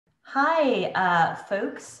Hi,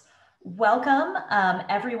 folks. Welcome,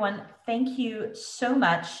 everyone. Thank you so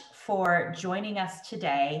much for joining us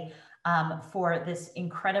today for this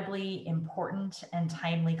incredibly important and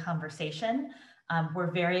timely conversation.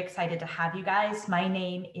 We're very excited to have you guys. My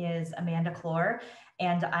name is Amanda Clore,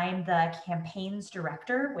 and I'm the campaigns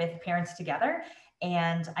director with Parents Together,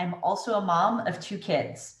 and I'm also a mom of 2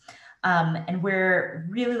 kids. And we're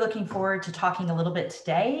really looking forward to talking a little bit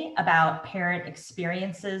today about parent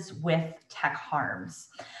experiences with tech harms.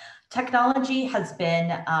 Technology has been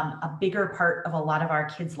a bigger part of a lot of our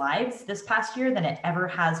kids' lives this past year than it ever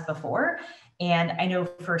has before. And I know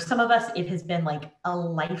for some of us, it has been like a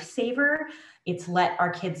lifesaver. It's let our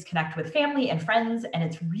kids connect with family and friends, and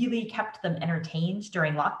it's really kept them entertained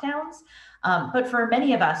during lockdowns. But for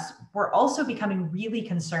many of us, we're also becoming really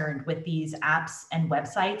concerned with these apps and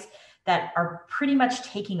websites that are pretty much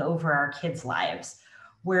taking over our kids' lives.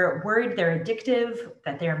 We're worried they're addictive,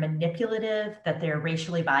 that they're manipulative, that they're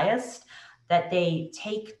racially biased, that they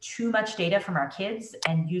take too much data from our kids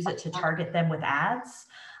and use it to target them with ads,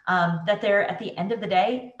 that they're, at the end of the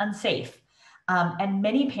day, unsafe. And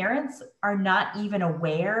many parents are not even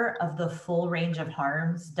aware of the full range of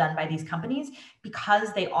harms done by these companies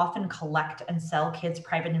because they often collect and sell kids'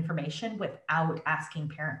 private information without asking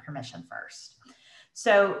parent permission first.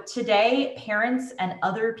 So today, parents and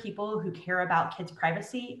other people who care about kids'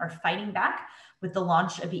 privacy are fighting back with the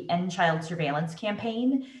launch of the End Child Surveillance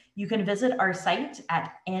campaign. You can visit our site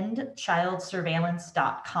at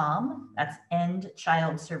endchildsurveillance.com. That's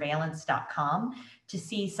endchildsurveillance.com to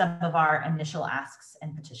see some of our initial asks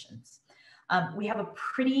and petitions. We have a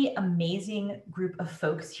pretty amazing group of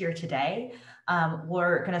folks here today.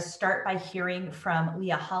 We're going to start by hearing from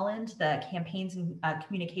Leah Holland, the Campaigns and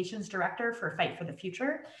Communications Director for Fight for the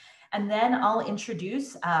Future. And then I'll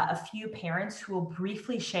introduce a few parents who will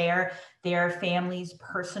briefly share their family's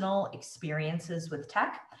personal experiences with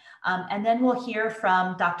tech. And then we'll hear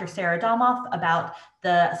from Dr. Sarah Domoff about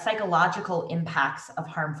the psychological impacts of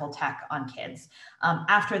harmful tech on kids.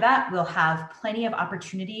 After that, we'll have plenty of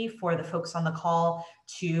opportunity for the folks on the call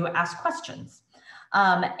to ask questions.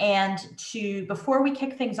 Before we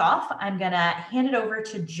kick things off, I'm gonna hand it over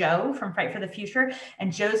to Joe from Fight for the Future,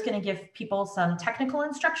 and Joe's gonna give people some technical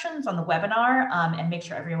instructions on the webinar and make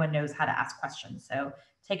sure everyone knows how to ask questions. So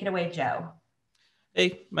take it away, Joe.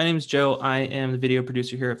 Hey, my name is Joe. I am the video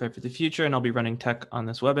producer here at Fight for the Future, and I'll be running tech on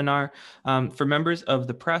this webinar. For members of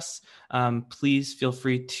the press, please feel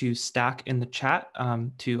free to stack in the chat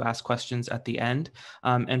to ask questions at the end.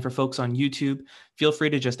 And for folks on YouTube, feel free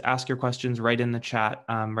to just ask your questions right in the chat,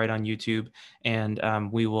 right on YouTube, and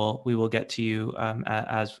we will get to you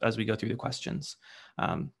as we go through the questions.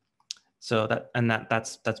 That's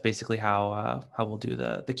basically how we'll do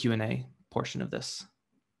the Q&A portion of this.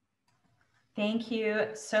 Thank you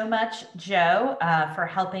so much, Joe, for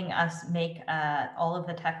helping us make all of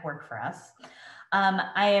the tech work for us.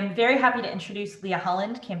 I am very happy to introduce Leah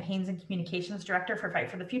Holland, Campaigns and Communications Director for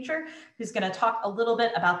Fight for the Future, who's going to talk a little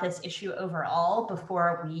bit about this issue overall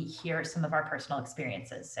before we hear some of our personal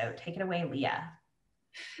experiences. So take it away, Leah.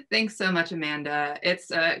 Thanks so much, Amanda.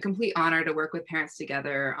 It's a complete honor to work with Parents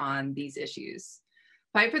Together on these issues.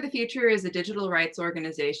 Fight for the Future is a digital rights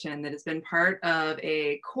organization that has been part of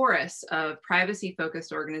a chorus of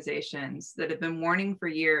privacy-focused organizations that have been warning for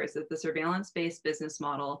years that the surveillance-based business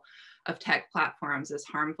model of tech platforms is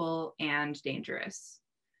harmful and dangerous.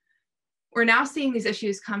 We're now seeing these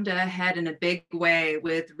issues come to a head in a big way,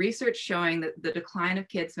 with research showing that the decline of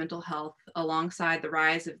kids' mental health alongside the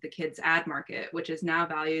rise of the kids' ad market, which is now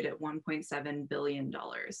valued at $1.7 billion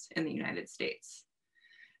in the United States.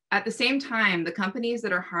 At the same time, the companies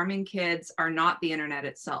that are harming kids are not the internet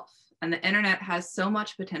itself, and the internet has so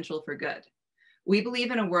much potential for good. We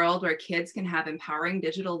believe in a world where kids can have empowering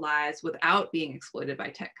digital lives without being exploited by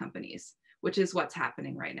tech companies, which is what's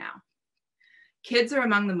happening right now. Kids are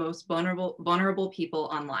among the most vulnerable people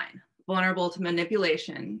online, vulnerable to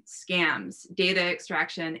manipulation, scams, data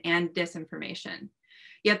extraction, and disinformation.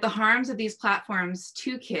 Yet the harms of these platforms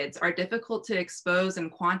to kids are difficult to expose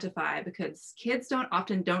and quantify because kids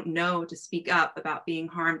often don't know to speak up about being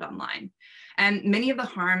harmed online. And many of the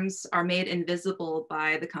harms are made invisible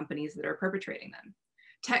by the companies that are perpetrating them.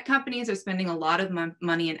 Tech companies are spending a lot of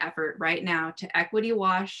money and effort right now to equity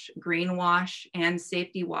wash, greenwash, and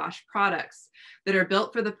safety wash products that are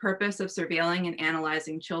built for the purpose of surveilling and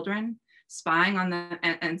analyzing children, spying on them,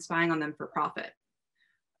 and spying on them for profit.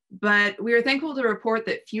 But we are thankful to report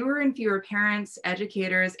that fewer and fewer parents,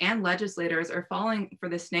 educators, and legislators are falling for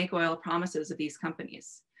the snake oil promises of these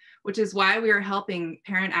companies, which is why we are helping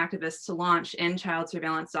parent activists to launch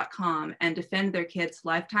endchildsurveillance.com and defend their kids'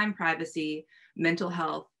 lifetime privacy, mental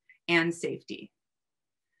health, and safety.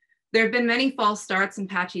 There have been many false starts and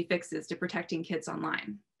patchy fixes to protecting kids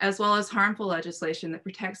online, as well as harmful legislation that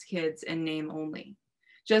protects kids in name only.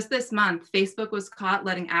 Just this month, Facebook was caught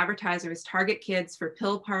letting advertisers target kids for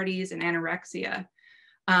pill parties and anorexia.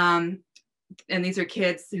 And these are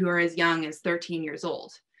kids who are as young as 13 years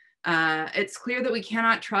old. It's clear that we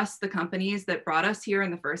cannot trust the companies that brought us here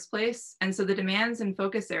in the first place. And so the demands and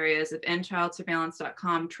focus areas of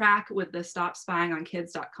endchildsurveillance.com track with the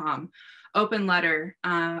stopspyingonkids.com open letter,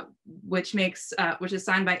 which is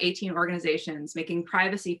signed by 18 organizations making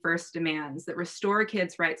privacy first demands that restore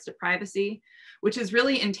kids' rights to privacy, which is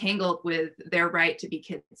really entangled with their right to be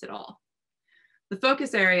kids at all. The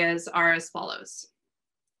focus areas are as follows.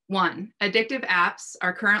 1, addictive apps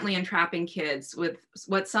are currently entrapping kids with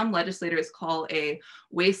what some legislators call a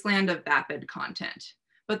wasteland of vapid content.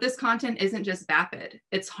 But this content isn't just vapid,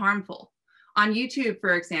 it's harmful. On YouTube,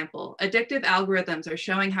 for example, addictive algorithms are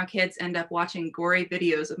showing how kids end up watching gory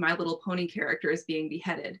videos of My Little Pony characters being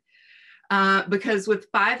beheaded. Because with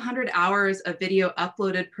 500 hours of video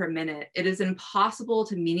uploaded per minute, it is impossible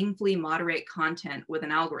to meaningfully moderate content with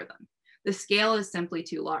an algorithm. The scale is simply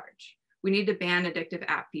too large. We need to ban addictive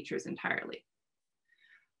app features entirely.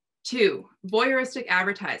 2, voyeuristic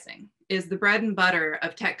advertising is the bread and butter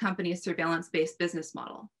of tech companies' surveillance-based business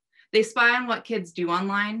model. They spy on what kids do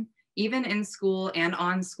online, even in school and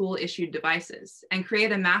on school-issued devices, and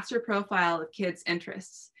create a master profile of kids'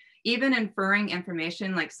 interests, even inferring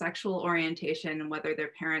information like sexual orientation and whether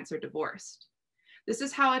their parents are divorced. This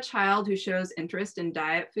is how a child who shows interest in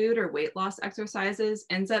diet food or weight loss exercises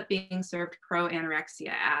ends up being served pro-anorexia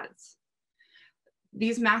ads.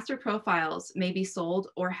 These master profiles may be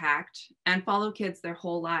sold or hacked and follow kids their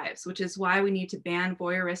whole lives, which is why we need to ban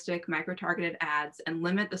voyeuristic micro-targeted ads and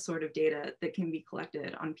limit the sort of data that can be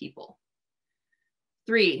collected on people.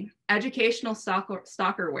 3, educational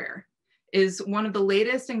stalkerware is one of the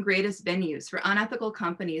latest and greatest venues for unethical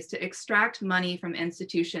companies to extract money from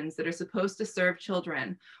institutions that are supposed to serve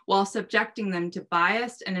children while subjecting them to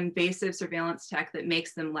biased and invasive surveillance tech that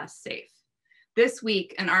makes them less safe. This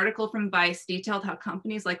week, an article from Vice detailed how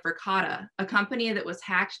companies like Verkada, a company that was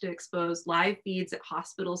hacked to expose live feeds at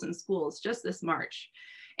hospitals and schools just this March,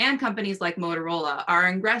 and companies like Motorola are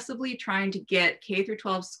aggressively trying to get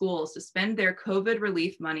K-12 schools to spend their COVID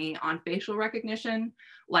relief money on facial recognition,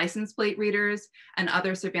 license plate readers, and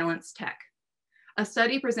other surveillance tech. A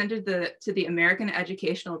study presented to the American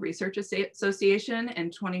Educational Research Association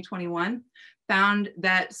in 2021 found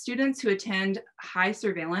that students who attend high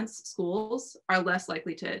surveillance schools are less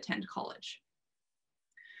likely to attend college.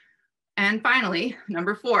 And finally,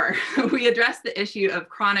 number 4, we address the issue of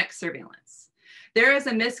chronic surveillance. There is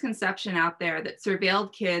a misconception out there that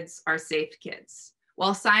surveilled kids are safe kids,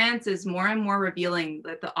 while science is more and more revealing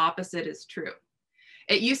that the opposite is true.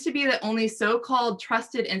 It used to be that only so-called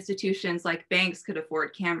trusted institutions like banks could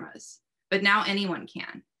afford cameras, but now anyone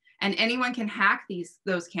can. And anyone can hack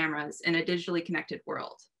those cameras in a digitally connected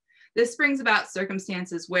world. This brings about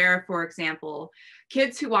circumstances where, for example,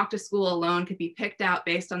 kids who walk to school alone could be picked out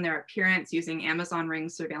based on their appearance using Amazon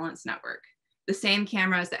Ring's surveillance network, the same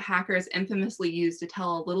cameras that hackers infamously used to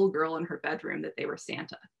tell a little girl in her bedroom that they were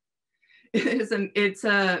Santa. It's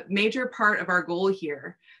a major part of our goal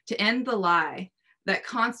here to end the lie that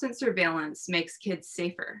constant surveillance makes kids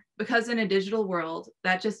safer, because in a digital world,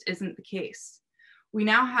 that just isn't the case. We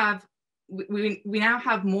now have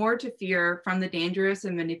more to fear from the dangerous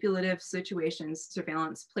and manipulative situations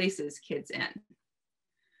surveillance places kids in.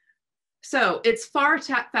 So it's far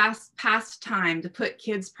past time to put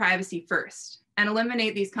kids' privacy first and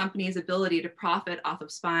eliminate these companies' ability to profit off of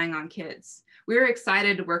spying on kids. We're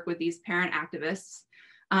excited to work with these parent activists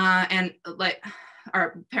and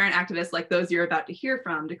like those you're about to hear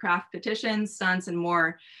from, to craft petitions, stunts, and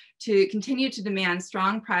more to continue to demand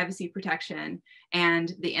strong privacy protection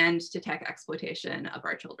and the end to tech exploitation of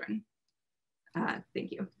our children.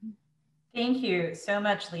 Thank you. Thank you so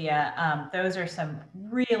much, Leah. Those are some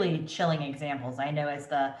really chilling examples. I know as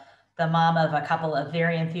the mom of a couple of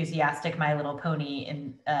very enthusiastic My Little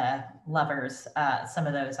Pony lovers, some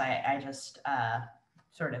of those I just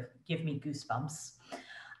sort of give me goosebumps.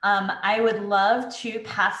 I would love to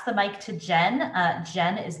pass the mic to Jen.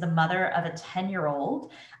 Jen is the mother of a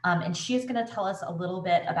 10-year-old, and she is going to tell us a little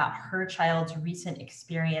bit about her child's recent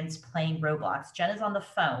experience playing Roblox. Jen is on the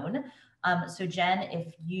phone. So Jen,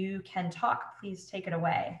 if you can talk, please take it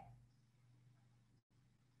away.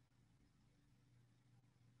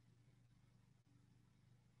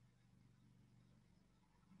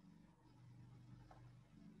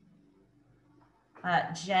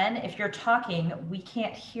 Jen, if you're talking, we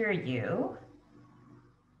can't hear you.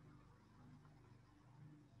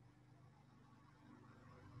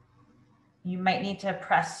 You might need to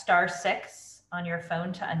press *6 on your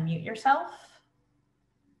phone to unmute yourself.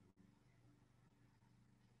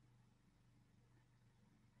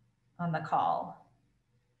 On the call.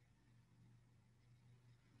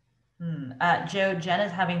 Joe, Jen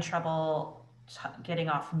is having trouble getting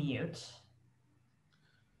off mute.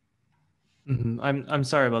 I'm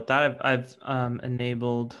sorry about that. I've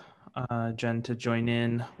enabled Jen to join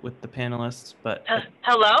in with the panelists, but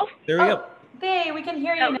hello? There we go. Hey, we can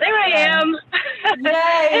hear you now. There I am. Yay!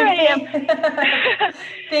 There I am.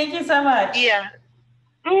 Thank you so much. Yeah.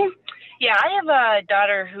 Yeah, I have a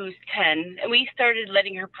daughter who's 10, and we started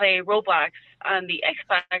letting her play Roblox on the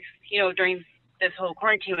Xbox, during this whole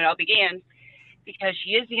quarantine when it all began, because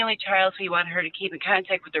she is the only child, so we wanted her to keep in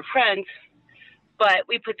contact with her friends. But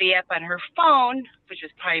we put the app on her phone, which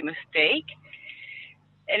was probably a mistake.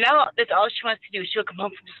 And now that's all she wants to do. She'll come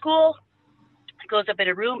home from school, goes up in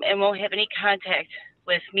a room, and won't have any contact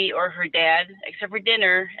with me or her dad except for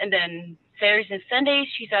dinner. And then Saturdays and Sundays,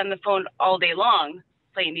 she's on the phone all day long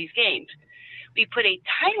playing these games. We put a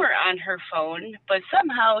timer on her phone, but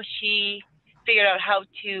somehow she figured out how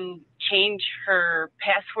to change her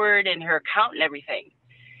password and her account and everything.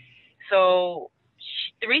 So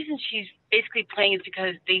the reason she's basically playing is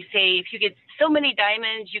because they say if you get so many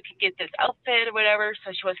diamonds, you can get this outfit or whatever.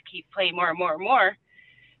 So she wants to keep playing more and more and more.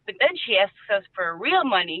 But then she asks us for real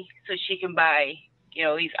money so she can buy,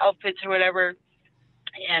 these outfits or whatever.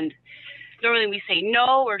 And normally we say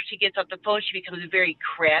no, or she gets off the phone, she becomes very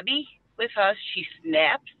crabby with us. She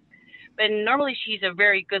snaps. But normally she's a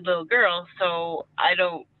very good little girl, so I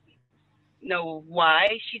don't know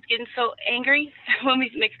why she's getting so angry when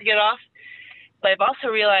we make her get off. But I've also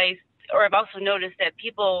realized, or I've also noticed that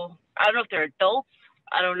people, I don't know if they're adults,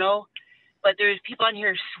 I don't know, but there's people on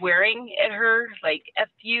here swearing at her, like F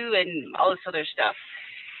you and all this other stuff.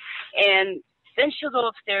 And then she'll go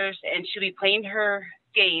upstairs and she'll be playing her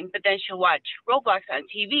game, but then she'll watch Roblox on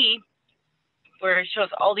TV where it shows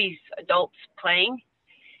all these adults playing.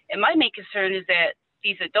 And my main concern is that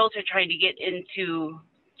these adults are trying to get into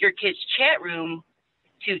your kid's chat room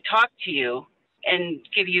to talk to you and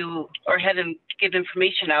give you, or have them give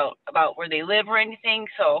information out about where they live or anything.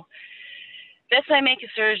 So that's my main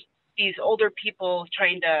concern, is these older people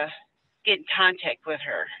trying to get in contact with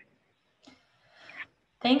her.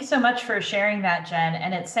 Thanks so much for sharing that, Jen.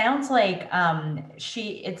 And it sounds like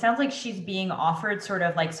she's being offered sort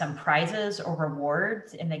of like some prizes or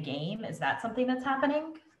rewards in the game. Is that something that's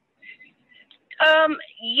happening?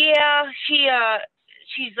 Yeah,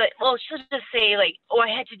 she's like, well, she'll just say like, oh, I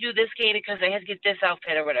had to do this game because I had to get this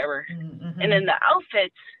outfit or whatever. Mm-hmm. And then the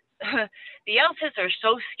outfits are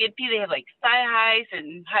so skimpy. They have like thigh highs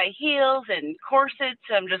and high heels and corsets.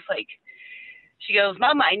 I'm just like, she goes,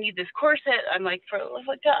 Mama, I need this corset. I'm like, for the love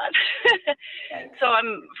of God. So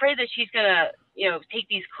I'm afraid that she's going to, take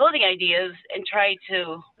these clothing ideas and try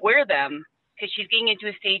to wear them, because she's getting into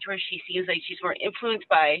a stage where she seems like she's more influenced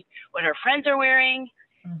by what her friends are wearing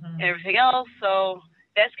and everything else. So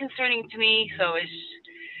that's concerning to me. So it's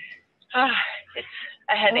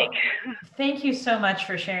a headache. Well, thank you so much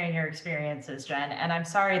for sharing your experiences, Jen. And I'm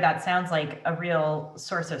sorry that sounds like a real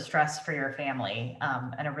source of stress for your family,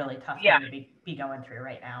 and a really tough thing to be going through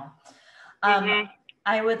right now.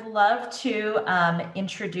 I would love to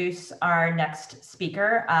introduce our next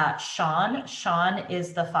speaker, Sean. Sean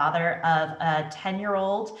is the father of a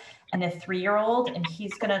 10-year-old and a 3-year-old, and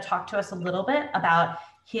he's going to talk to us a little bit about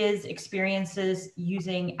his experiences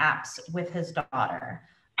using apps with his daughter.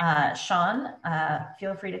 Sean,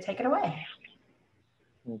 feel free to take it away.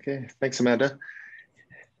 Okay, thanks, Amanda.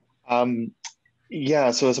 So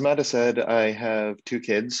as Amanda said, I have 2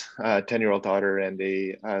 kids, a 10-year-old daughter and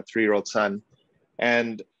a 3-year-old son.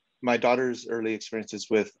 And my daughter's early experiences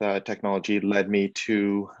with technology led me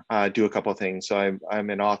to do a couple of things. So I'm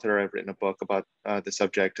an author. I've written a book about the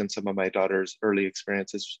subject and some of my daughter's early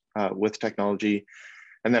experiences with technology.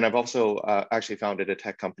 And then I've also actually founded a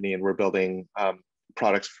tech company, and we're building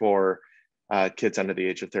products for kids under the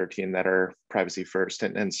age of 13 that are privacy first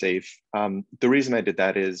and safe. The reason I did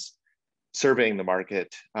that is surveying the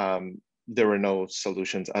market. There were no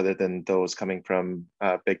solutions other than those coming from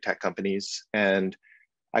big tech companies. And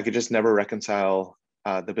I could just never reconcile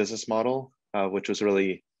the business model, which was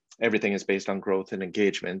really everything is based on growth and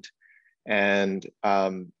engagement. And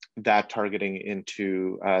that targeting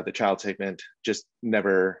into the child segment just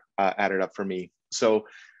never added up for me. So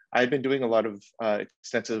I've been doing a lot of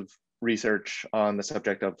extensive research on the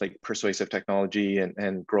subject of like persuasive technology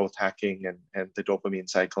and growth hacking and the dopamine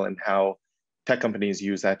cycle, and how tech companies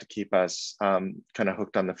use that to keep us kind of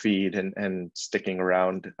hooked on the feed and sticking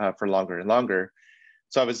around for longer and longer.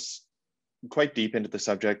 So I was quite deep into the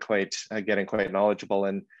subject, getting quite knowledgeable.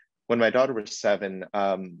 And when my daughter was 7,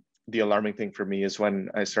 the alarming thing for me is when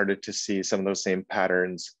I started to see some of those same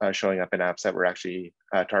patterns showing up in apps that were actually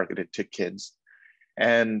targeted to kids.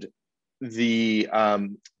 And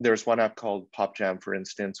there's one app called Pop Jam, for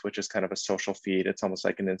instance, which is kind of a social feed. It's almost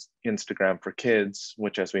like an Instagram for kids,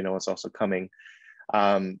 which, as we know, is also coming.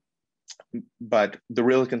 But the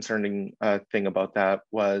really concerning thing about that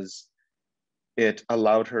was it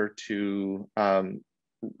allowed her to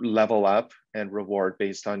level up and reward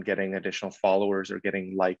based on getting additional followers or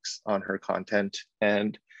getting likes on her content.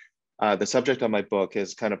 And the subject of my book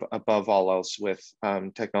is kind of above all else with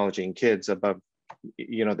technology and kids, above,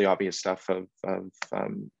 you know, the obvious stuff of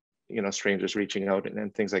you know, strangers reaching out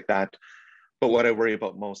and things like that. But what I worry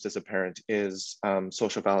about most as a parent is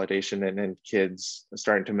social validation and kids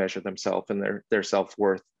starting to measure themselves and their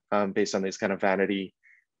self-worth based on these kind of vanity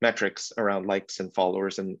metrics around likes and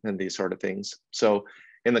followers and these sort of things. So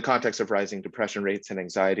in the context of rising depression rates and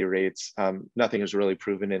anxiety rates, nothing is really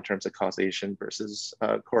proven in terms of causation versus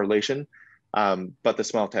correlation. But the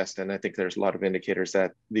smell test, and I think there's a lot of indicators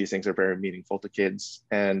that these things are very meaningful to kids.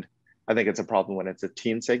 And I think it's a problem when it's a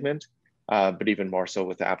teen segment, but even more so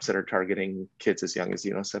with the apps that are targeting kids as young as,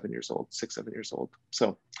 you know, 7 years old, 6, 7 years old.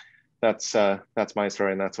 So that's my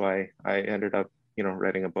story, and that's why I ended up, you know,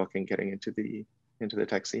 writing a book and getting into the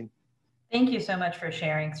tech scene. Thank you so much for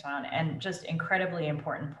sharing, Swan, and just incredibly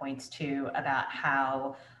important points too about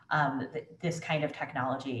how this kind of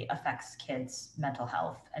technology affects kids' mental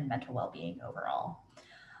health and mental well-being overall.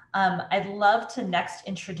 I'd love to next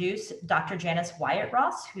introduce Dr. Janice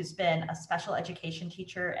Wyatt-Ross, who's been a special education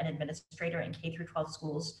teacher and administrator in K-12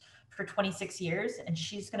 schools for 26 years, and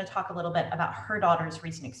she's going to talk a little bit about her daughter's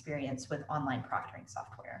recent experience with online proctoring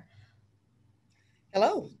software.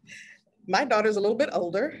 Hello. My daughter's a little bit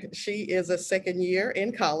older. She is a second year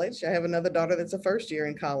in college. I have another daughter that's a first year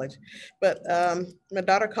in college. But my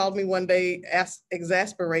daughter called me one day,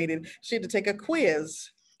 exasperated. She had to take a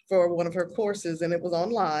quiz for one of her courses, and it was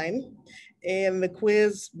online. And the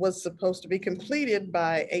quiz was supposed to be completed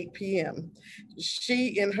by 8 p.m.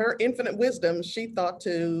 She, in her infinite wisdom, she thought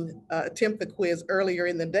to attempt the quiz earlier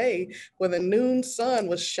in the day when the noon sun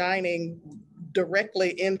was shining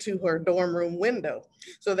directly into her dorm room window.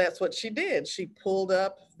 So that's what she did. She pulled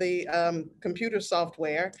up the computer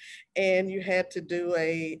software, and you had to do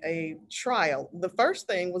a trial. The first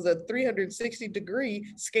thing was a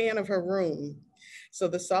 360-degree scan of her room. So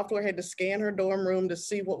the software had to scan her dorm room to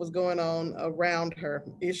see what was going on around her,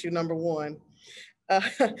 issue number 1.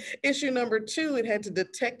 Issue number 2, it had to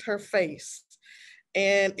detect her face.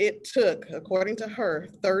 And it took, according to her,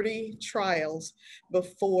 30 trials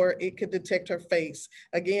before it could detect her face.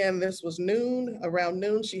 Again, this was noon. Around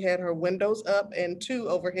noon, she had her windows up and 2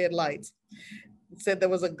 overhead lights. It said there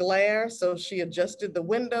was a glare, so she adjusted the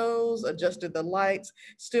windows, adjusted the lights,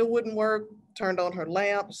 still wouldn't work, turned on her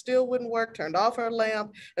lamp, still wouldn't work, turned off her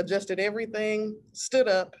lamp, adjusted everything, stood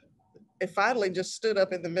up. It finally just stood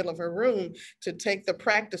up in the middle of her room to take the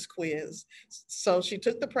practice quiz. So she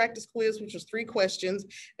took the practice quiz, which was 3 questions.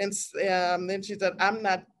 And then she said, I'm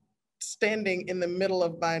not standing in the middle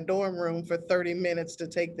of my dorm room for 30 minutes to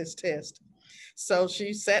take this test. So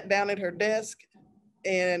she sat down at her desk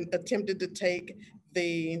and attempted to take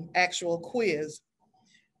the actual quiz.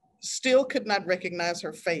 Still could not recognize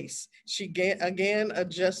her face. She again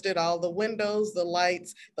adjusted all the windows, the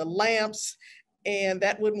lights, the lamps, and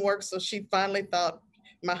that wouldn't work. So she finally thought,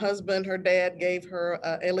 my husband, her dad, gave her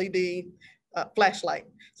a LED flashlight.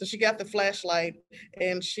 So she got the flashlight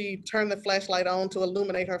and she turned the flashlight on to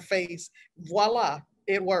illuminate her face. Voila,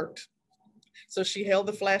 it worked. So she held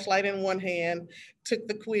the flashlight in one hand, took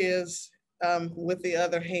the quiz with the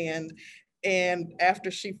other hand. And after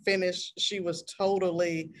she finished, she was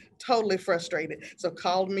totally frustrated. So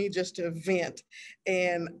called me just to vent.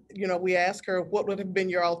 And, you know, we asked her, what would have been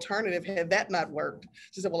your alternative had that not worked?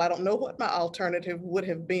 She said, well, I don't know what my alternative would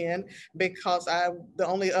have been, because the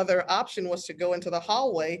only other option was to go into the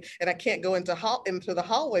hallway, and I can't go into the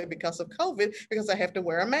hallway because of COVID, because I have to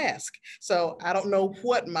wear a mask. So I don't know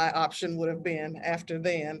what my option would have been after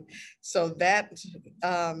then. So that's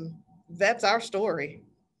our story.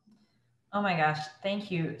 Oh my gosh, thank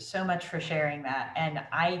you so much for sharing that. And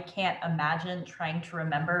I can't imagine trying to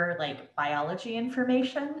remember like biology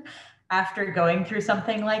information after going through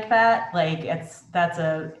something like that. Like that's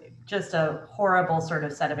just a horrible sort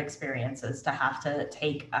of set of experiences to have to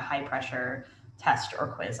take a high pressure test or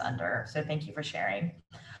quiz under. So thank you for sharing.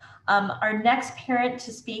 Our next parent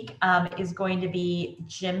to speak is going to be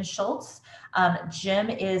Jim Schultz. Jim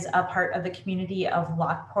is a part of the community of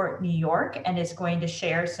Lockport, New York, and is going to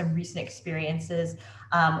share some recent experiences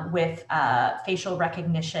with facial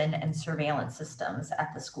recognition and surveillance systems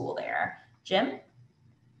at the school there. Jim?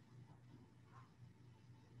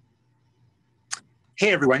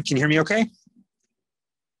 Hey everyone, can you hear me okay?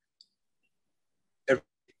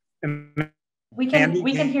 We can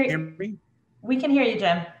hear me. We can hear you,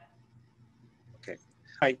 Jim. Okay. All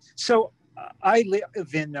right. So I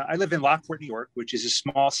live in Lockport, New York, which is a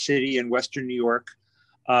small city in Western New York,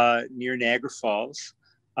 near Niagara Falls.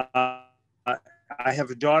 I have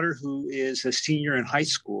a daughter who is a senior in high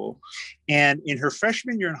school, and in her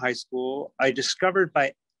freshman year in high school, I discovered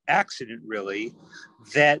by accident, really,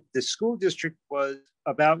 that the school district was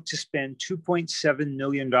about to spend $2.7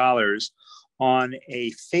 million on a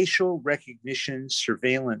facial recognition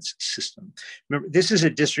surveillance system. Remember, this is a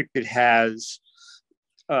district that has,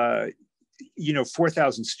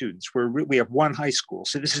 4,000 students. We have one high school,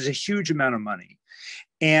 so this is a huge amount of money,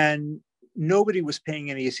 and nobody was paying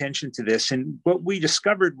any attention to this. And what we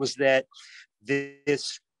discovered was that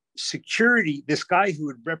this guy who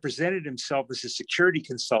had represented himself as a security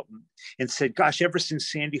consultant and said, gosh, ever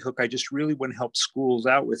since Sandy Hook, I just really want to help schools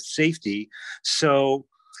out with safety. So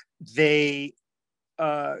they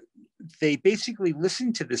basically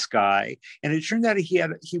listened to this guy, and it turned out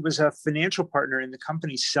he was a financial partner in the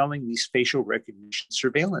company selling these facial recognition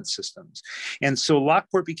surveillance systems. And so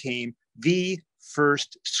Lockport became the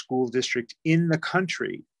first school district in the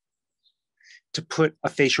country to put a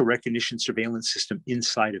facial recognition surveillance system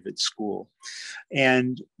inside of its school.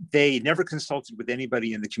 And they never consulted with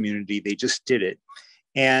anybody in the community. They just did it.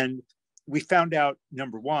 And we found out,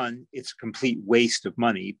 number one, it's a complete waste of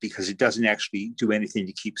money because it doesn't actually do anything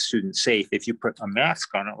to keep students safe. If you put a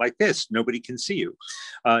mask on it like this, nobody can see you.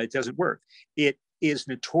 It doesn't work. It is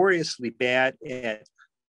notoriously bad at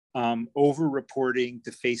over-reporting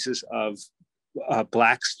the faces of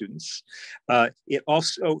Black students. It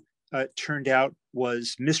also turned out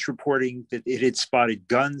was misreporting that it had spotted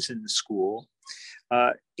guns in the school.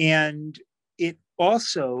 And it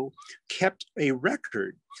also kept a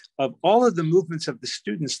record of all of the movements of the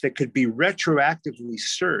students that could be retroactively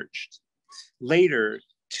searched later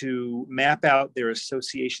to map out their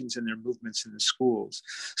associations and their movements in the schools.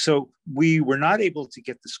 So we were not able to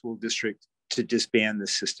get the school district to disband the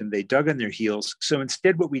system. They dug on their heels. So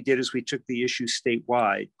instead, what we did is we took the issue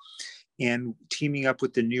statewide, and teaming up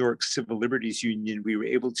with the New York Civil Liberties Union, we were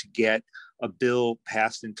able to get a bill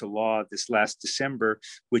passed into law this last December,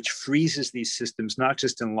 which freezes these systems, not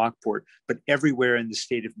just in Lockport, but everywhere in the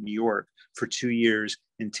state of New York for 2 years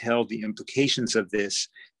until the implications of this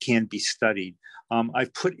can be studied.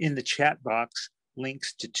 I've put in the chat box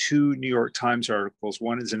links to 2 New York Times articles.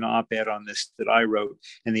 One is an op-ed on this that I wrote,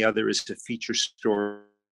 and the other is a feature story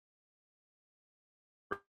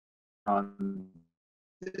on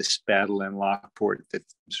this battle in Lockport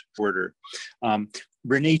that's border.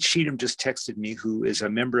 Renee Cheatham just texted me, who is a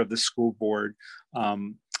member of the school board,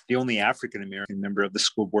 the only African-American member of the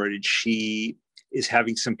school board, and she is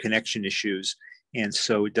having some connection issues. And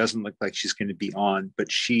so it doesn't look like she's going to be on,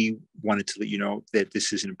 but she wanted to let you know that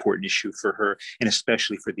this is an important issue for her, and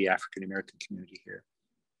especially for the African-American community here.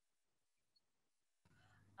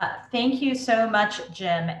 Thank you so much,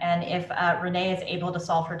 Jim. And if Renee is able to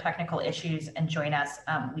solve her technical issues and join us,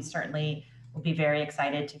 we certainly will be very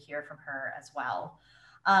excited to hear from her as well.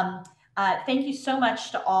 Thank you so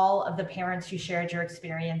much to all of the parents who shared your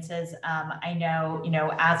experiences. I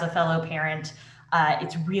know, as a fellow parent,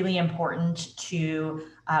 it's really important to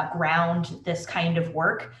ground this kind of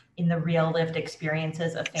work in the real lived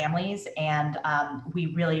experiences of families, and we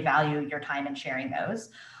really value your time in sharing those.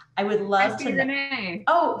 I would love to. Renee.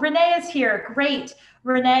 Oh, Renee is here. Great.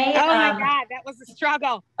 Renee. Oh my God, that was a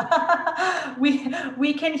struggle.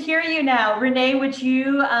 we can hear you now. Renee, would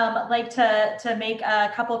you like to make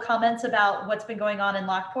a couple comments about what's been going on in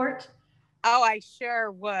Lockport? Oh, I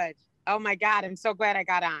sure would. Oh my God, I'm so glad I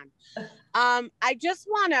got on. I just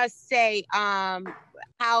want to say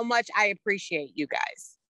how much I appreciate you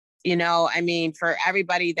guys. You know, I mean, for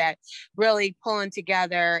everybody that really pulling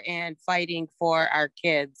together and fighting for our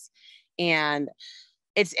kids. And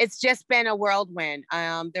it's just been a whirlwind.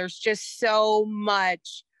 There's just so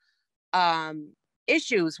much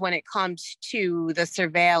issues when it comes to the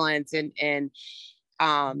surveillance and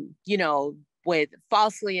you know, with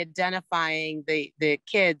falsely identifying the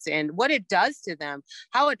kids and what it does to them,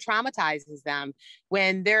 how it traumatizes them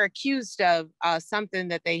when they're accused of something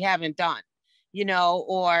that they haven't done. You know,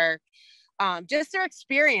 or just their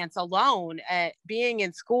experience alone at being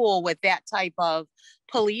in school with that type of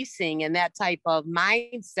policing and that type of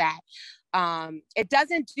mindset, it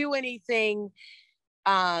doesn't do anything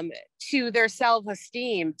to their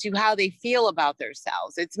self-esteem, to how they feel about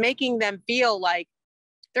themselves. It's making them feel like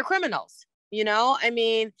they're criminals, you know? I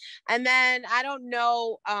mean, and then I don't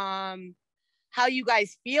know how you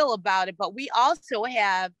guys feel about it, but we also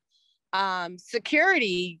have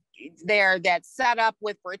security there that's set up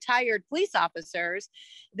with retired police officers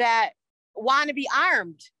that want to be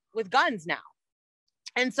armed with guns now.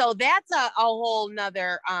 And so that's a whole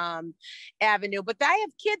nother avenue. But I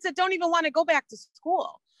have kids that don't even want to go back to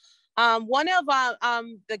school. One of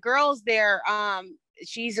the girls there,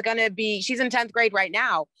 she's in 10th grade right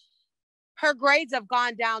now. Her grades have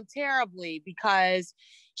gone down terribly because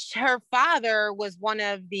her father was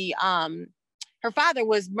her father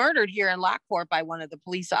was murdered here in Lockport by one of the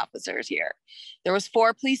police officers here. There was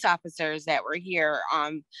 4 police officers that were here.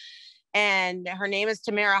 And her name is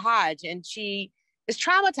Tamara Hodge, and she is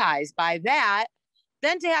traumatized by that.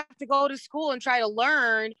 Then to have to go to school and try to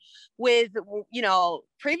learn with, you know,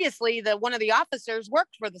 previously one of the officers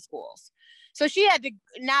worked for the schools. So she had to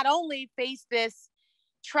not only face this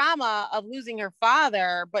trauma of losing her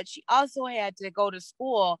father, but she also had to go to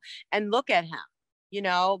school and look at him, you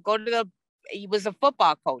know, he was a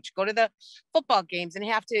football coach, go to the football games and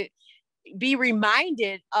have to be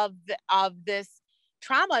reminded of this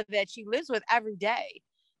trauma that she lives with every day,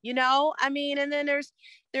 you know? I mean, and then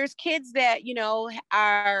there's kids that, you know,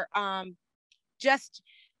 are just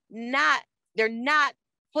they're not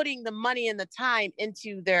putting the money and the time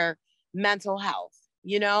into their mental health,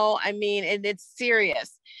 you know? I mean, and it's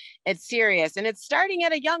serious, and it's starting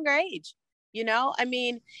at a younger age, you know? I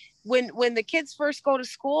mean, when the kids first go to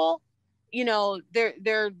school, you know,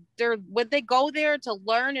 they're when they go there to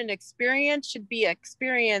learn and experience should be an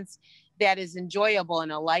experience that is enjoyable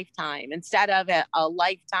in a lifetime, instead of a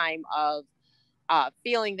lifetime of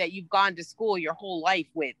feeling that you've gone to school your whole life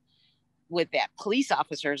with that police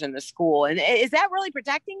officers in the school. And is that really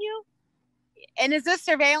protecting you? And is this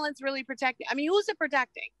surveillance really protecting? I mean, who's it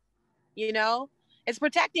protecting? You know, it's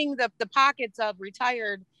protecting the pockets of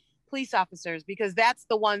retired police officers, because that's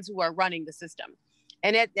the ones who are running the system.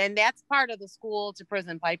 And that's part of the school to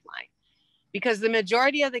prison pipeline, because the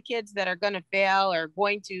majority of the kids that are going to fail or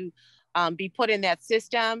going to be put in that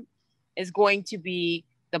system is going to be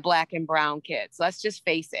the Black and brown kids. Let's just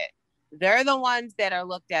face it. They're the ones that are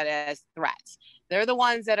looked at as threats. They're the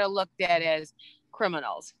ones that are looked at as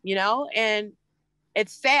criminals, you know, and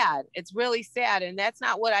it's sad. It's really sad. And that's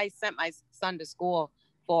not what I sent my son to school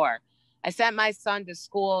for. I sent my son to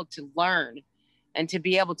school to learn, and to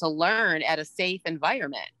be able to learn at a safe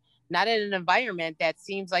environment, not in an environment that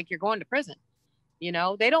seems like you're going to prison. You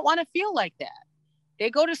know, they don't want to feel like that. They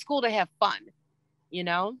go to school to have fun, you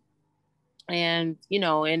know, and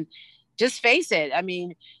just face it. I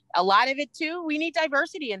mean, a lot of it too, we need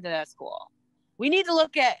diversity into that school. We need to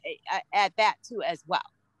look at that too as well.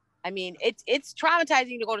 I mean, it's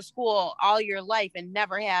traumatizing to go to school all your life and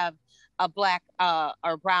never have a Black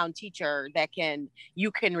or brown teacher that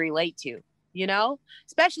you can relate to. You know,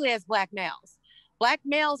 especially as Black males. Black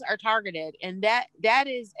males are targeted, and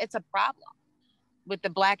it's a problem with the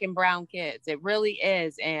Black and brown kids. It really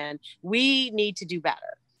is. And we need to do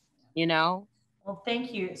better, you know? Well,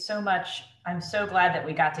 thank you so much. I'm so glad that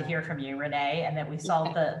we got to hear from you, Renee, and that we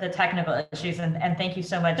solved the technical issues. And thank you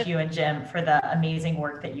so much, you and Jim, for the amazing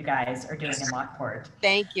work that you guys are doing in Lockport.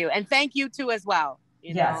 Thank you. And thank you too as well.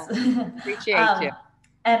 Yes. Appreciate you.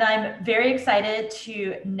 And I'm very excited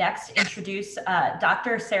to next introduce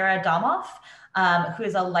Dr. Sarah Domoff, who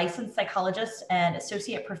is a licensed psychologist and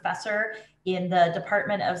associate professor in the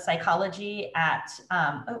Department of Psychology at,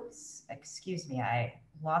 excuse me, I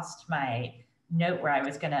lost my note where I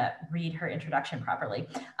was going to read her introduction properly.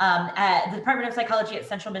 At the Department of Psychology at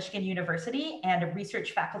Central Michigan University and a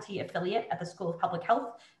research faculty affiliate at the School of Public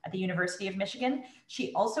Health at the University of Michigan.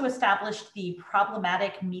 She also established the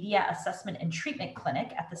Problematic Media Assessment and Treatment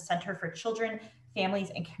Clinic at the Center for Children, Families,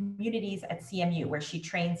 and Communities at CMU, where she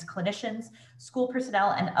trains clinicians, school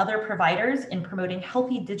personnel, and other providers in promoting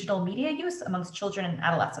healthy digital media use amongst children and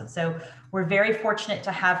adolescents. So we're very fortunate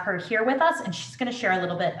to have her here with us, and she's going to share a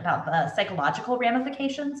little bit about the psychological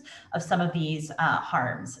ramifications of some of these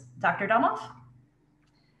harms. Dr. Domoff?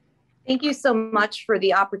 Thank you so much for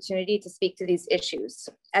the opportunity to speak to these issues.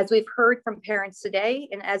 As we've heard from parents today,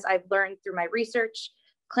 and as I've learned through my research,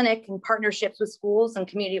 clinic, and partnerships with schools and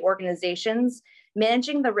community organizations,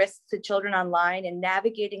 managing the risks to children online and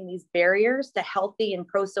navigating these barriers to healthy and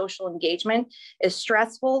pro-social engagement is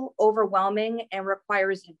stressful, overwhelming, and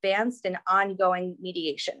requires advanced and ongoing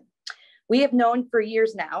mediation. We have known for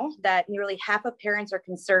years now that nearly half of parents are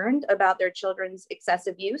concerned about their children's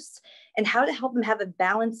excessive use and how to help them have a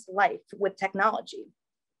balanced life with technology.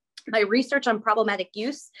 My research on problematic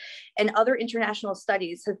use and other international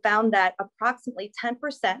studies have found that approximately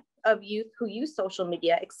 10% of youth who use social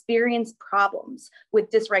media experience problems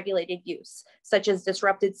with dysregulated use, such as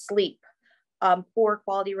disrupted sleep, poor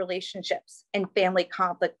quality relationships, and family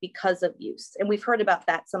conflict because of use. And we've heard about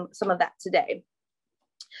that, some of that today.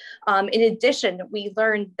 In addition, we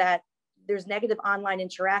learned that there's negative online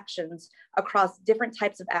interactions across different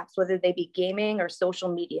types of apps, whether they be gaming or social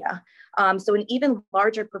media. So an even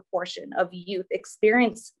larger proportion of youth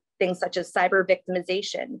experience things such as cyber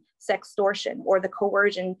victimization, sextortion, or the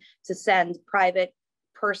coercion to send private,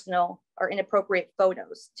 personal, or inappropriate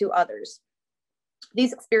photos to others.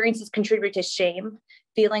 These experiences contribute to shame,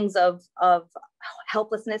 feelings of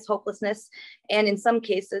helplessness, hopelessness, and in some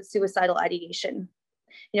cases, suicidal ideation.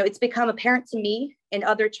 It's become apparent to me and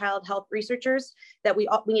other child health researchers that we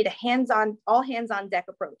need a all hands on deck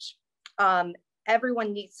approach.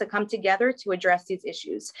 Everyone needs to come together to address these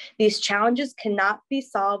issues. These challenges cannot be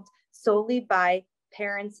solved solely by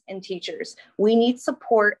parents and teachers. We need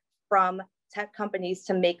support from tech companies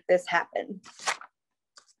to make this happen.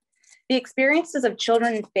 The experiences of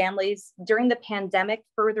children and families during the pandemic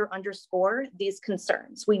further underscore these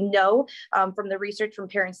concerns. We know from the research from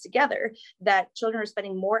Parents Together that children are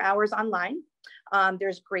spending more hours online.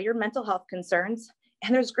 There's greater mental health concerns,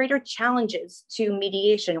 and there's greater challenges to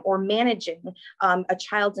mediation or managing a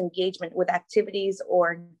child's engagement with activities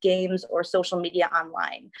or games or social media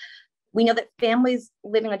online. We know that families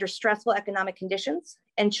living under stressful economic conditions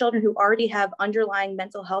and children who already have underlying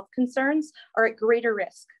mental health concerns are at greater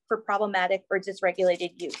risk for problematic or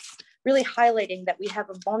dysregulated use, really highlighting that we have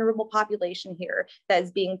a vulnerable population here that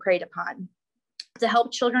is being preyed upon. To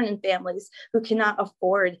help children and families who cannot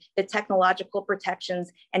afford the technological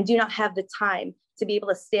protections and do not have the time to be able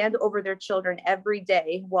to stand over their children every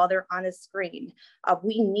day while they're on a screen,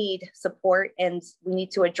 we need support and we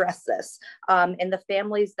need to address this. And the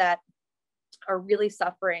families that are really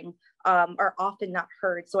suffering are often not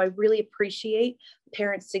heard. So I really appreciate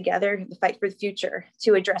Parents Together, the Fight for the Future,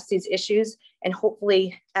 to address these issues and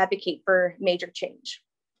hopefully advocate for major change.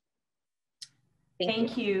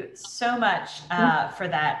 Thank you so much for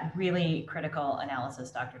that really critical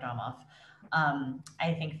analysis, Dr. Domoff.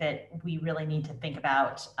 I think that we really need to think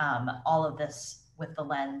about all of this with the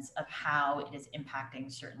lens of how it is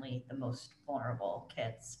impacting certainly the most vulnerable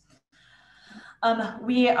kids.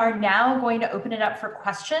 We are now going to open it up for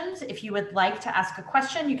questions. If you would like to ask a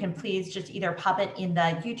question, you can please just either pop it in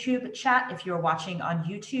the YouTube chat if you're watching on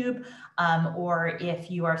YouTube, or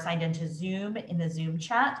if you are signed into Zoom in the Zoom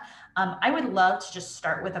chat. I would love to just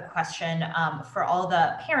start with a question for all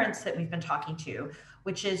the parents that we've been talking to,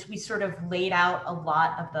 which is we sort of laid out a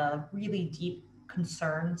lot of the really deep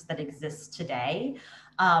concerns that exist today.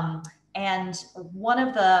 And one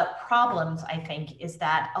of the problems, I think, is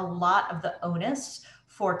that a lot of the onus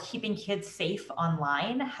for keeping kids safe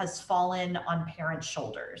online has fallen on parents'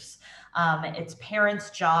 shoulders. It's parents'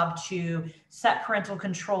 job to set parental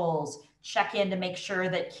controls, check in to make sure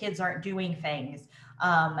that kids aren't doing things,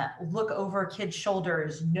 look over kids'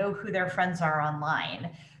 shoulders, know who their friends are online.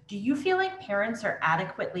 Do you feel like parents are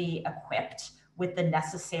adequately equipped with the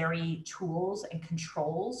necessary tools and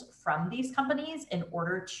controls from these companies in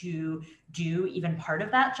order to do even part of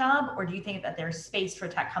that job? Or do you think that there's space for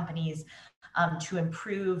tech companies to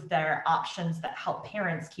improve their options that help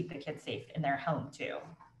parents keep the kids safe in their home too?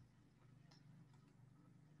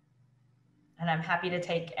 And I'm happy to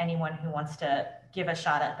take anyone who wants to give a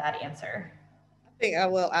shot at that answer.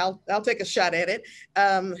 I'll take a shot at it.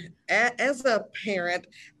 As a parent,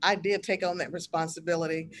 I did take on that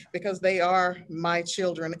responsibility because they are my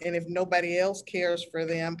children. And if nobody else cares for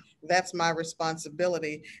them, that's my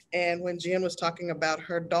responsibility. And when Jen was talking about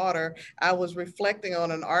her daughter, I was reflecting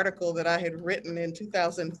on an article that I had written in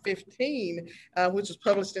 2015, which was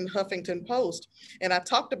published in Huffington Post. And I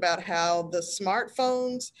talked about how the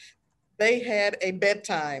smartphones, they had a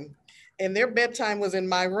bedtime. And their bedtime was in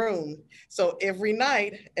my room. So every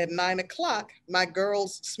night at 9 o'clock, my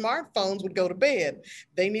girls' smartphones would go to bed.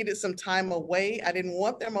 They needed some time away. I didn't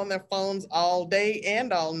want them on their phones all day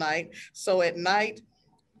and all night. So at night,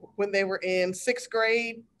 when they were in 6th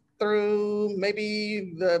grade through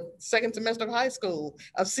maybe the 2nd semester of high school,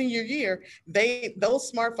 of senior year,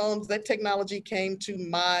 those smartphones, that technology came to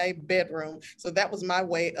my bedroom. So that was my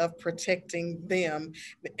way of protecting them.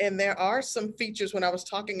 And there are some features when I was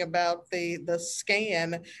talking about the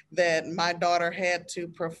scan that my daughter had to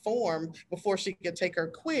perform before she could take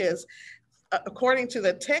her quiz. according to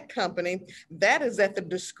the tech company, that is at the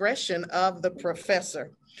discretion of the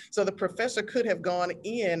professor. So the professor could have gone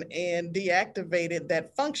in and deactivated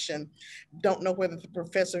that function. Don't know whether the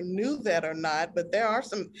professor knew that or not, but there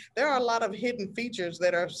are a lot of hidden features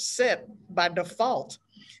that are set by default.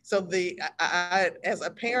 So as a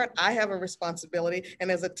parent, I have a responsibility, and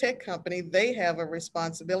as a tech company, they have a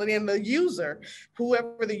responsibility, and the user,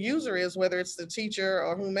 whoever the user is, whether it's the teacher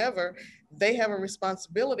or whomever, they have a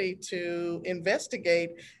responsibility to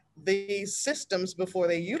investigate these systems before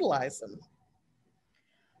they utilize them.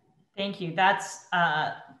 Thank you. That's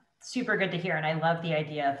super good to hear. And I love the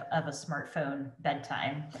idea of a smartphone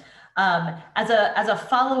bedtime. As a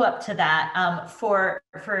follow-up to that, for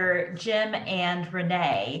Jim and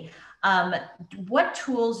Renee, what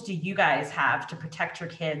tools do you guys have to protect your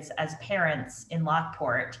kids as parents in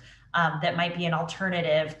Lockport that might be an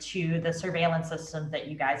alternative to the surveillance system that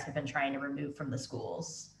you guys have been trying to remove from the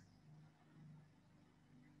schools?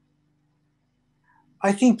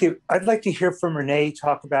 I think that I'd like to hear from Renee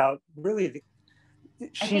talk about really,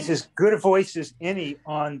 she's as good a voice as any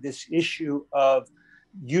on this issue of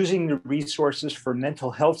using the resources for mental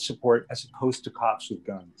health support as opposed to cops with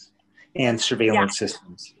guns and surveillance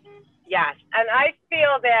systems. Yes, and I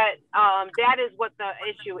feel that that is what the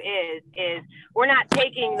issue is we're not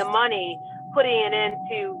taking the money, putting it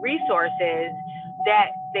into resources that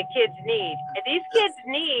the kids need. If these kids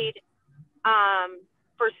need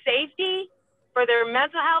for safety, for their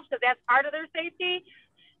mental health, because that's part of their safety,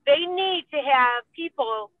 they need to have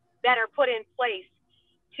people that are put in place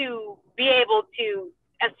to be able to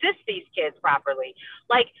assist these kids properly.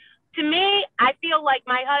 Like, to me, I feel like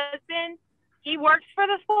my husband, he works for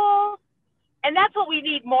the school, and that's what we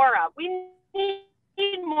need more of. We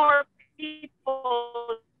need more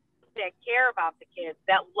people that care about the kids,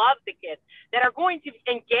 that love the kids, that are going to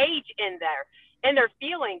engage in their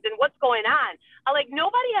feelings and what's going on. Like,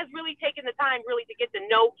 nobody has really taken the time really to get to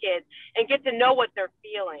know kids and get to know what they're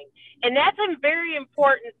feeling. And that's a very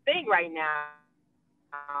important thing right now.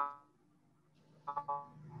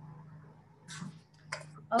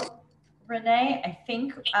 Oh, Renee, I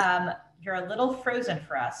think you're a little frozen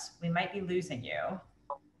for us. We might be losing you.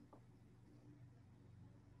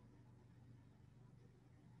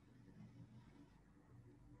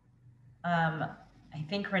 I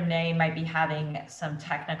think Renee might be having some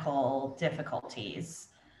technical difficulties.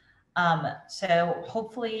 So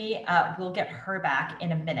hopefully we'll get her back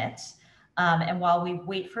in a minute. And while we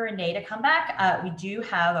wait for Renee to come back, we do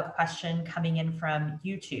have a question coming in from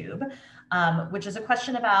YouTube, which is a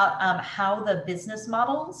question about how the business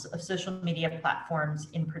models of social media platforms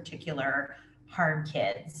in particular harm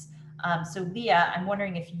kids. So Leah, I'm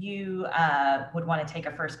wondering if you would want to take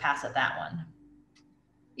a first pass at that one.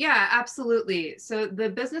 Yeah, absolutely. So the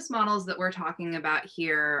business models that we're talking about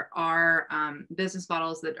here are business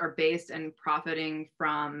models that are based and profiting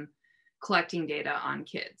from collecting data on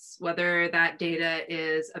kids, whether that data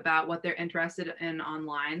is about what they're interested in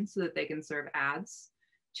online so that they can serve ads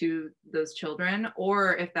to those children,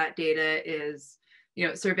 or if that data is,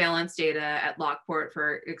 surveillance data at Lockport,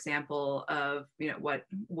 for example, of,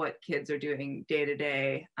 what kids are doing day to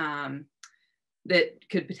day. That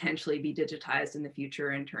could potentially be digitized in the future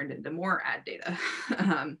and turned into more ad data.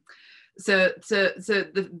 So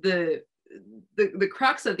the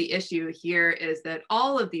crux of the issue here is that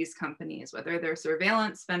all of these companies, whether they're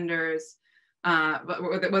surveillance vendors,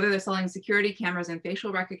 whether they're selling security cameras and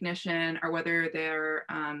facial recognition, or whether they're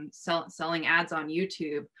selling ads on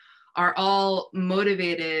YouTube, are all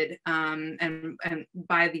motivated and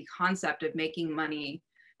by the concept of making money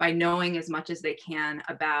by knowing as much as they can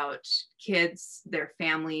about kids, their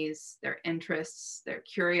families, their interests, their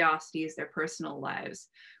curiosities, their personal lives,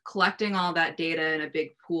 collecting all that data in a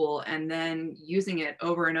big pool and then using it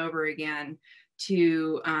over and over again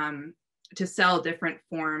to sell different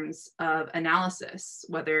forms of analysis,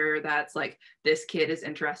 whether that's like, this kid is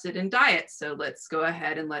interested in diet, so let's go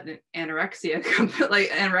ahead and let an anorexia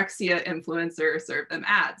influencer serve them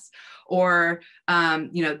ads. Or,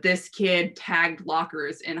 this kid tagged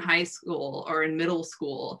lockers in high school or in middle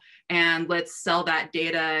school, and let's sell that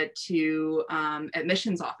data to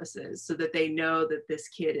admissions offices so that they know that this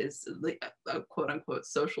kid is a quote unquote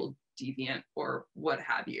social deviant or what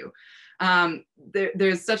have you.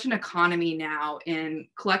 There's such an economy now in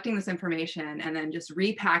collecting this information and then just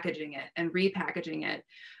repackaging it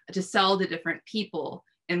to sell to different people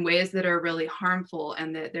in ways that are really harmful,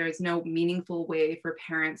 and that there's no meaningful way for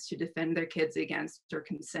parents to defend their kids against or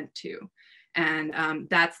consent to. And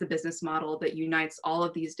that's the business model that unites all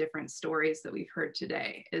of these different stories that we've heard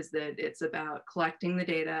today, is that it's about collecting the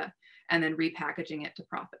data and then repackaging it to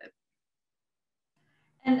profit.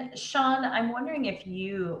 And Sean, I'm wondering if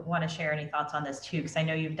you want to share any thoughts on this too, because I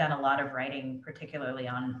know you've done a lot of writing, particularly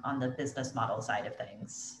on the business model side of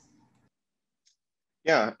things.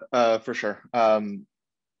 Yeah, for sure.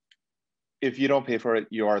 If you don't pay for it,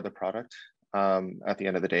 you are the product at the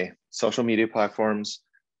end of the day. Social media platforms,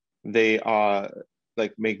 they are,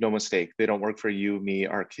 like, make no mistake, they don't work for you, me,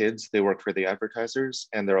 our kids. They work for the advertisers,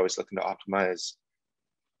 and they're always looking to optimize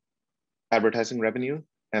advertising revenue,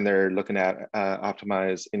 and they're looking at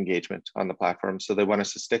optimize engagement on the platform. So they want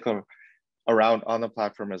us to stick around on the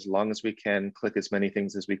platform as long as we can, click as many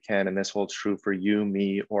things as we can, and this holds true for you,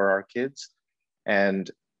 me, or our kids. And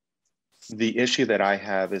the issue that I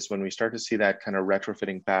have is when we start to see that kind of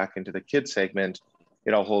retrofitting back into the kids segment,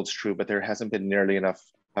 it all holds true, but there hasn't been nearly enough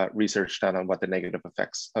research done on what the negative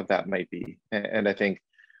effects of that might be. And I think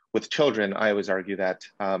with children, I always argue that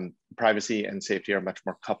privacy and safety are much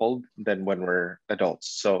more coupled than when we're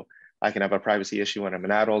adults. So I can have a privacy issue when I'm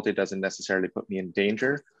an adult. It doesn't necessarily put me in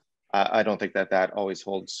danger. I don't think that always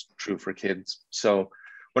holds true for kids. So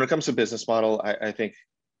when it comes to business model, I think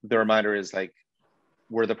the reminder is, like,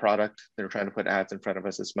 we're the product. They're trying to put ads in front of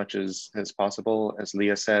us as much as possible. As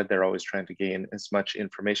Leah said, they're always trying to gain as much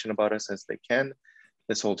information about us as they can.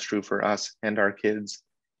 This holds true for us and our kids.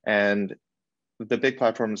 And the big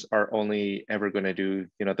platforms are only ever going to do,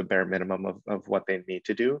 the bare minimum of what they need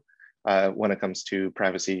to do when it comes to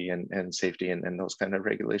privacy and safety and those kind of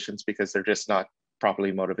regulations, because they're just not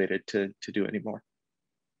properly motivated to do anymore.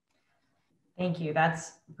 Thank you.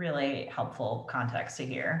 That's really helpful context to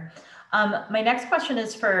hear. My next question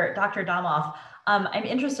is for Dr. Domoff. I'm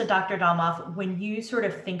interested, Dr. Domoff, when you sort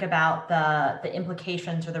of think about the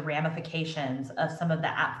implications or the ramifications of some of the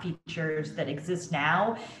app features that exist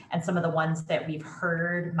now and some of the ones that we've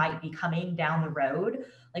heard might be coming down the road,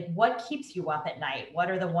 like, what keeps you up at night?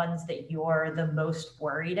 What are the ones that you're the most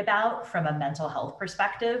worried about from a mental health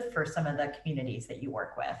perspective for some of the communities that you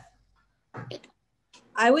work with?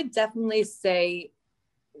 I would definitely say,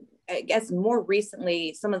 I guess more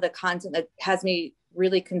recently, some of the content that has me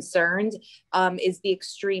really concerned is the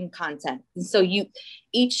extreme content. And so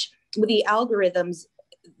with the algorithms,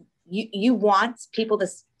 you want people to,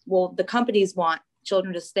 the companies want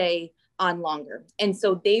children to stay on longer. And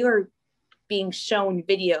so they are being shown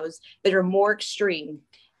videos that are more extreme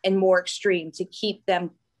and more extreme to keep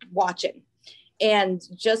them watching. And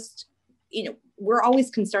just, we're always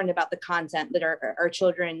concerned about the content that our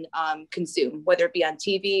children consume, whether it be on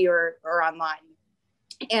TV or online.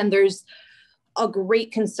 And there's a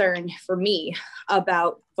great concern for me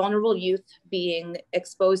about vulnerable youth being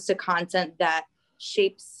exposed to content that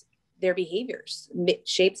shapes their behaviors,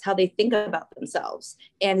 shapes how they think about themselves,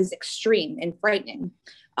 and is extreme and frightening.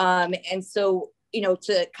 And so,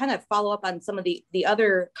 to kind of follow up on some of the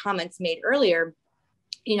other comments made earlier,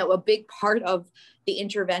 a big part of the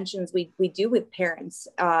interventions we do with parents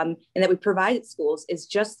and that we provide at schools is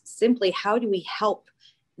just simply, how do we help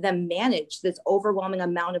them manage this overwhelming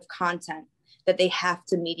amount of content that they have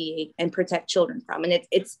to mediate and protect children from? And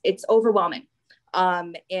it's overwhelming.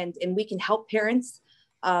 And we can help parents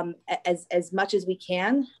as much as we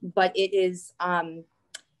can, but it's an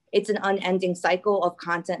unending cycle of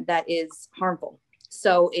content that is harmful.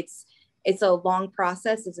 So it's a long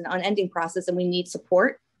process. It's an unending process, and we need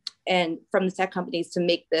support and from the tech companies to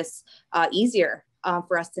make this easier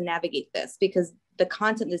for us to navigate this, because the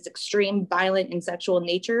content that's extreme, violent, and sexual in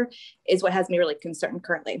nature is what has me really concerned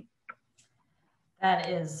currently. That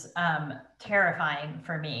is terrifying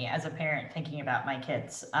for me as a parent, thinking about my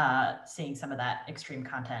kids seeing some of that extreme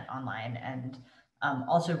content online, and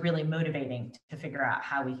also really motivating to figure out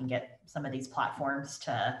how we can get some of these platforms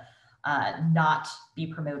to not be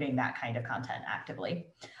promoting that kind of content actively.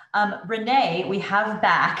 Renee, we have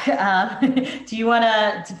back. Do you want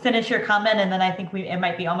to finish your comment? And then I think it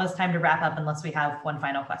might be almost time to wrap up unless we have one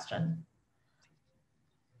final question.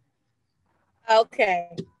 Okay.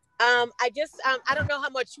 I don't know how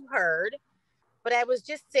much you heard, but I was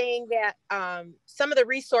just saying that some of the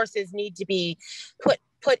resources need to be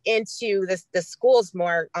put into the schools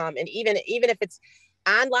more, and even if it's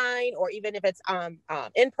online or even if it's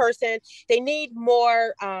in person, they need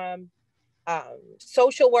more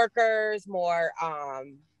social workers, more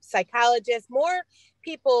psychologists, more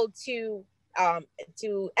people to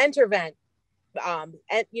intervene, and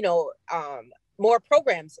more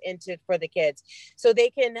programs for the kids, so they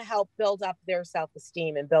can help build up their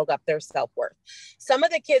self-esteem and build up their self-worth. Some of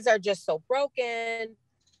the kids are just so broken.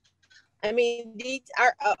 I mean, these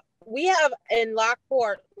are we have in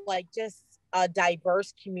Lockport just a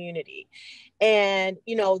diverse community, and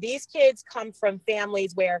these kids come from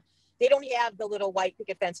families where they don't have the little white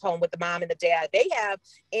picket fence home with the mom and the dad. They have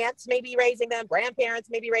aunts maybe raising them, grandparents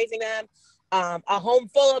maybe raising them, a home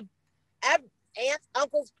full of aunts,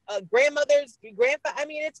 uncles, grandmothers, grandpa. I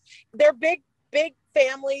mean, they're big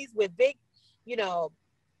families with big,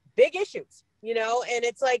 big issues, and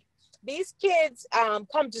it's like these kids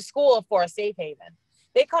come to school for a safe haven.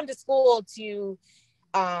 They come to school to,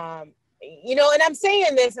 and I'm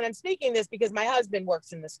saying this and I'm speaking this because my husband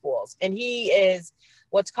works in the schools and he is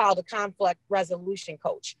what's called a conflict resolution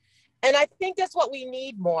coach. And I think that's what we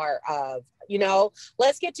need more of,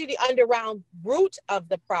 let's get to the underground root of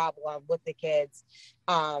the problem with the kids.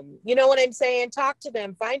 You know what I'm saying? Talk to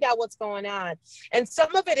them, find out what's going on. And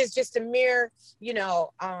some of it is just a mere,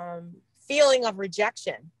 feeling of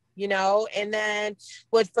rejection, and then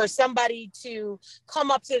for somebody to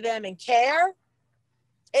come up to them and care,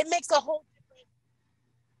 it makes a whole different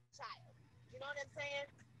child. You know what I'm saying?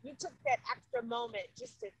 You took that extra moment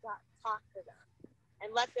just to talk to them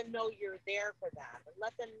and let them know you're there for them and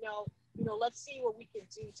let them know, let's see what we can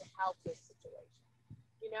do to help this situation.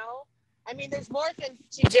 I mean, there's more than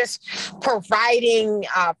to just providing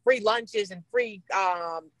free lunches and free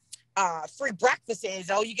breakfasts.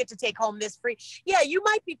 Oh, you get to take home this free. Yeah, you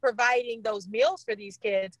might be providing those meals for these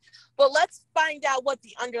kids, but let's find out what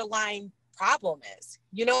the underlying problem is.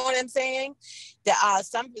 You know what I'm saying?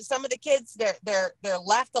 Some of the kids they're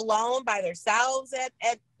left alone by themselves at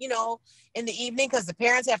in the evening because the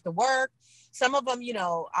parents have to work. Some of them,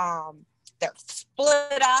 they're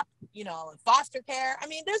split up, in foster care. I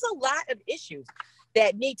mean, there's a lot of issues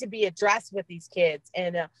that need to be addressed with these kids,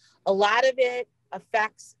 and a lot of it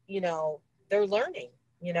affects their learning.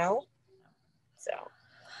 So.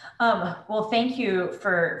 Well, thank you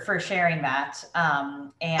for sharing that.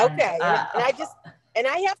 Okay, and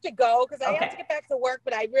I have to go because I have to get back to work.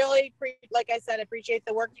 But I really, like I said, appreciate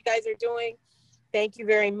the work you guys are doing. Thank you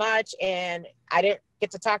very much. And I didn't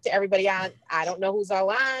get to talk to everybody on. I don't know who's all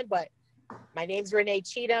on, but my name's Renee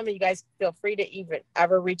Cheatham, and you guys feel free to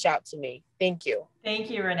ever reach out to me. Thank you. Thank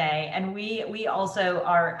you, Renee. And we also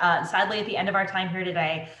are sadly at the end of our time here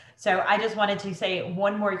today. So I just wanted to say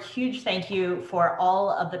one more huge thank you for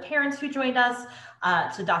all of the parents who joined us,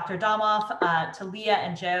 to Dr. Domoff, to Leah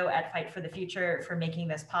and Joe at Fight for the Future for making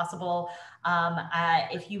this possible.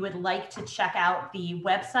 If you would like to check out the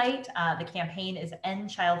website, the campaign is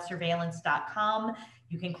endchildsurveillance.com.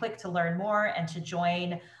 You can click to learn more and to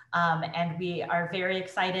join. And we are very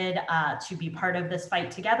excited to be part of this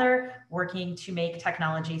fight together, working to make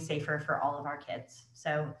technology safer for all of our kids.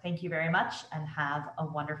 So thank you very much and have a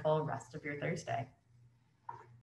wonderful rest of your Thursday.